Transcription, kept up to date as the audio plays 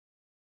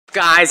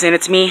Guys, and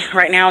it's me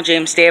right now,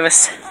 James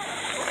Davis.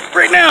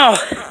 Right now,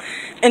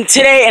 and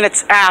today, and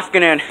it's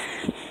afternoon.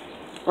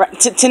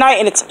 Tonight,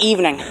 and it's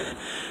evening.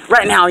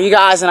 Right now, you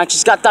guys, and I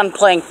just got done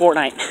playing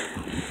Fortnite.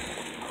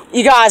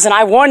 You guys, and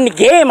I won the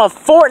game of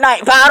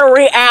Fortnite Battle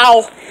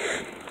Royale.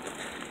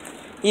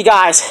 You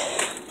guys,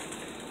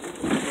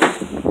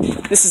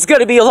 this is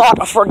gonna be a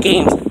lot for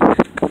games.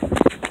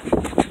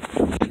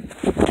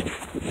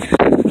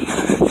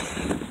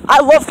 I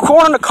love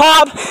corn on the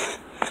cob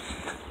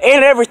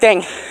and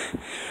everything.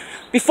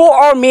 Before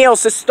our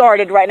meals just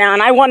started right now,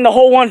 and I won the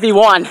whole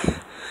 1v1.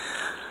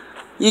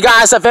 You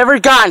guys have ever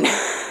done.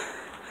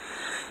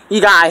 You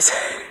guys.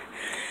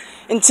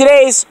 And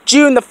today's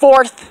June the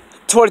 4th,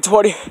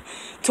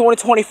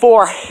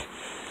 2024.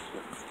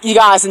 You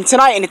guys, and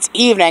tonight, and it's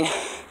evening.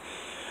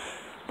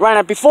 Right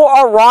now, before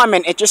our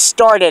ramen, it just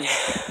started.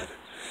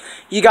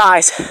 You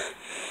guys.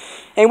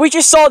 And we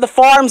just saw the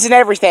farms and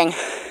everything.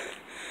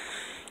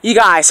 You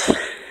guys.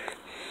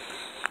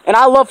 And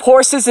I love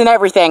horses and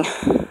everything.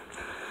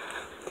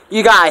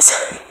 You guys.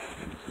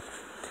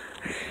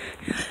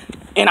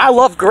 And I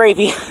love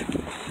gravy.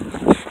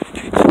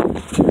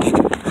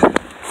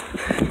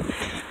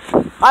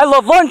 I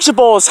love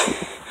Lunchables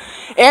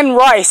and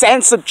rice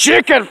and some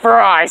chicken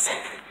fries.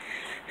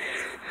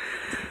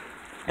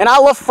 And I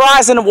love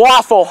fries and a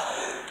waffle.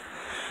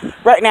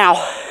 Right now.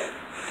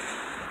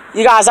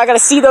 You guys, I gotta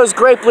see those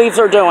grape leaves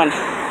are doing.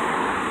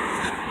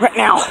 Right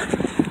now.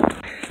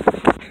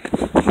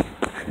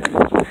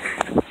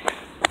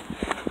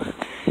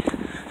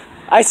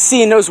 I've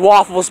seen those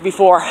waffles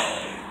before.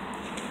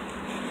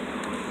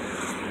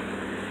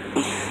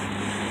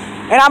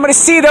 And I'm gonna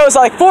see those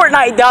like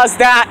Fortnite does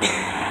that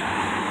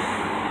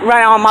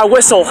right on my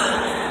whistle.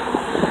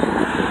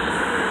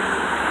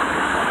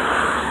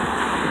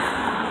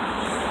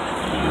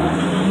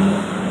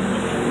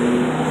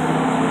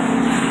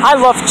 I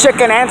love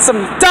chicken and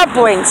some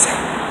dumplings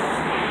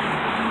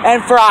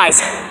and fries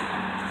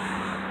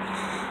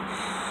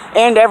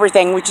and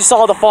everything. We just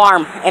saw the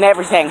farm and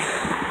everything.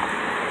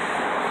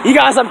 You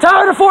guys, I'm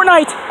tired of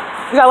Fortnite.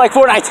 You guys like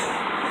Fortnite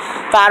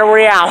Battle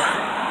Royale.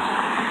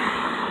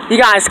 You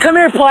guys, come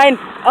here playing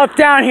up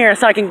down here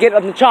so I can get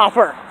on the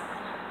chopper.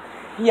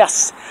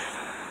 Yes,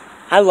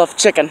 I love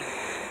chicken,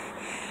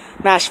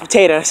 mashed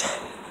potatoes.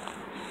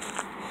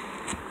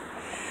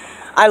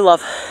 I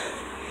love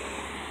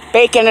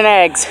bacon and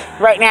eggs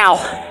right now.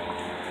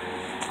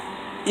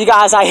 You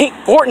guys, I hate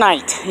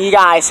Fortnite. You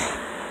guys.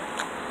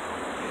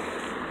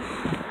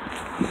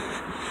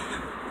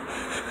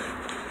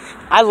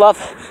 I love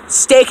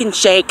Steak and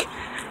Shake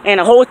and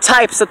a whole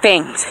types of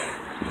things.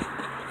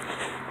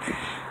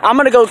 I'm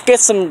gonna go get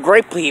some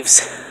grape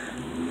leaves.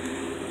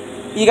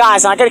 You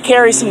guys, I gotta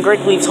carry some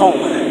grape leaves home.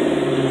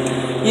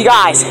 You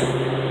guys.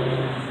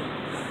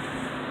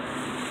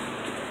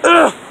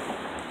 Ugh.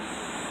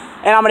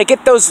 And I'm gonna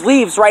get those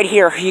leaves right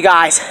here, you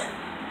guys.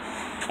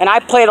 And I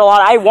played a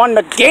lot. I won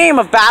the game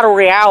of Battle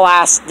Royale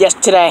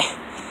yesterday.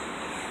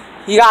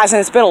 You guys,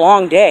 and it's been a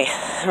long day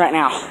right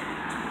now.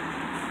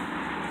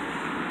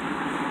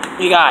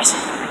 You guys.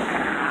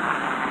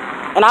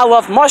 And I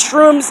love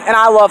mushrooms, and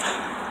I love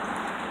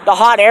the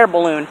hot air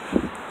balloon.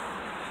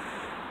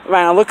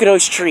 Right now, look at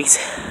those trees.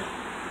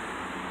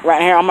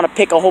 Right here, I'm gonna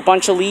pick a whole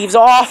bunch of leaves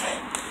off.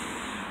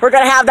 We're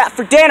gonna have that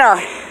for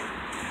dinner.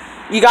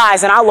 You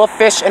guys, and I love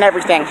fish and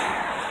everything.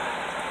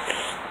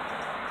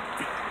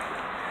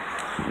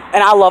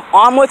 And I love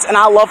omelets, and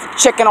I love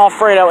chicken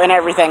Alfredo and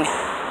everything.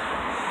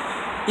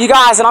 You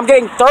guys, and I'm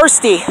getting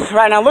thirsty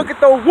right now. Look at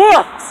the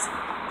wolves.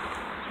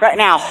 Right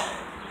now.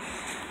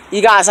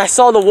 You guys, I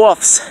saw the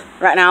wolves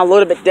right now, a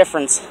little bit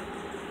different.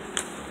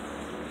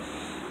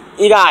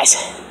 You guys,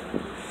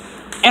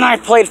 and I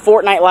played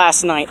Fortnite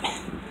last night.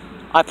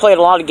 I played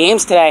a lot of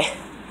games today.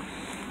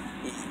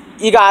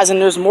 You guys, and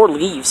there's more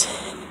leaves.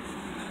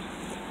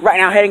 Right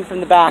now, heading from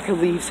the back of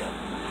leaves.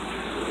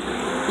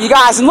 You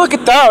guys, and look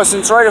at those.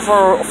 It's ready for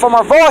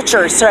our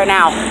vultures right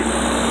now.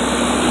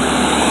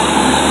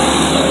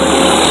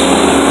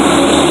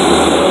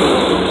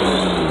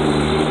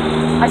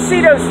 I see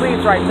those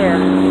leaves right there.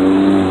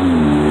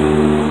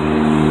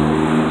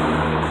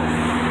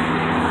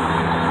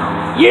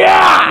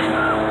 Yeah!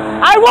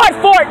 I want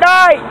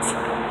Fortnite!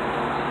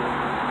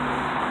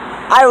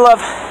 I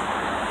love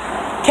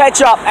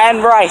ketchup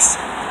and rice.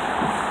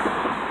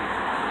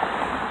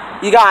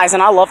 You guys,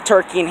 and I love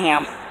turkey and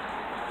ham.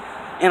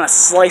 And a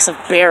slice of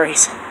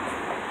berries.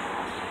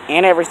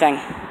 And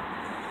everything.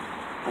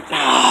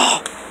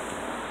 Oh.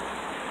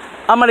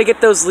 I'm gonna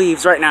get those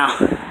leaves right now.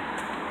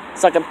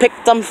 So I can pick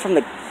them from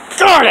the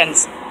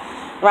gardens.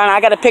 Right now, I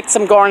gotta pick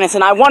some gardens.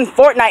 And I won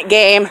Fortnite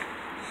game.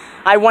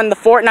 I won the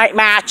Fortnite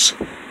match.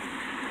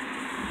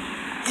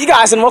 You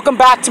guys, and welcome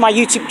back to my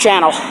YouTube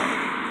channel.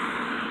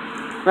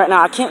 Right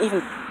now, I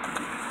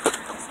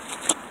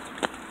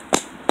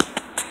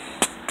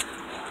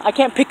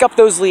can't pick up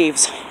those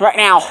leaves right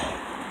now.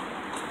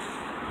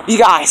 You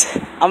guys,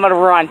 I'm gonna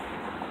run.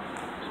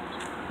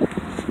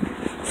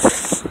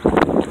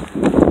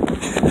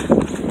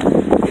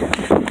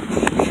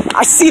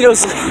 I see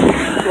those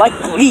like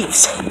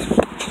leaves.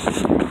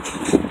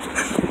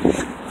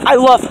 I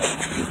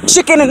love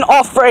chicken and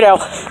Alfredo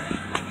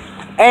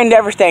and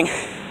everything.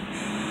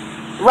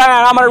 Right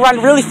now, I'm gonna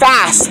run really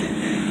fast.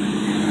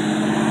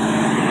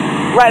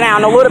 Right now,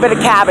 and a little bit of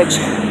cabbage.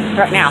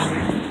 Right now.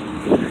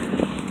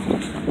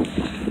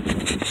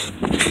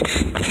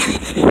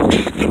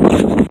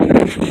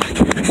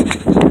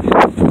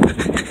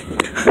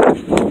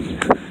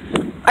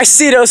 I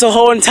see there's a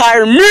whole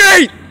entire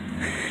meat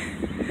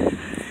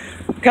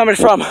coming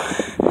from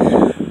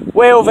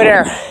way over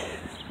there.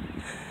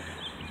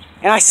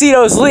 And I see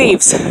those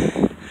leaves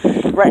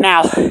right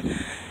now.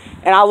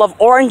 And I love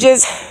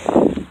oranges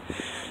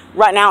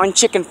right now and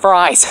chicken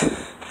fries.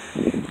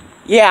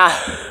 Yeah.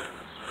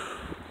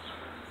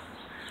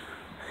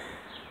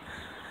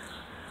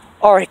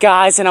 Alright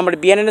guys, and I'm going to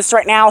be ending this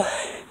right now.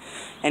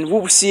 And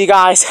we'll see you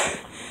guys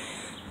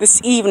this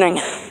evening.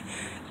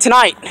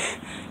 Tonight.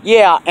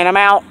 Yeah, and I'm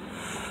out.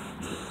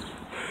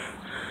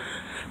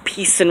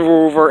 Peace and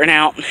over and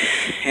out.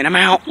 And I'm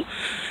out.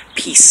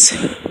 Peace.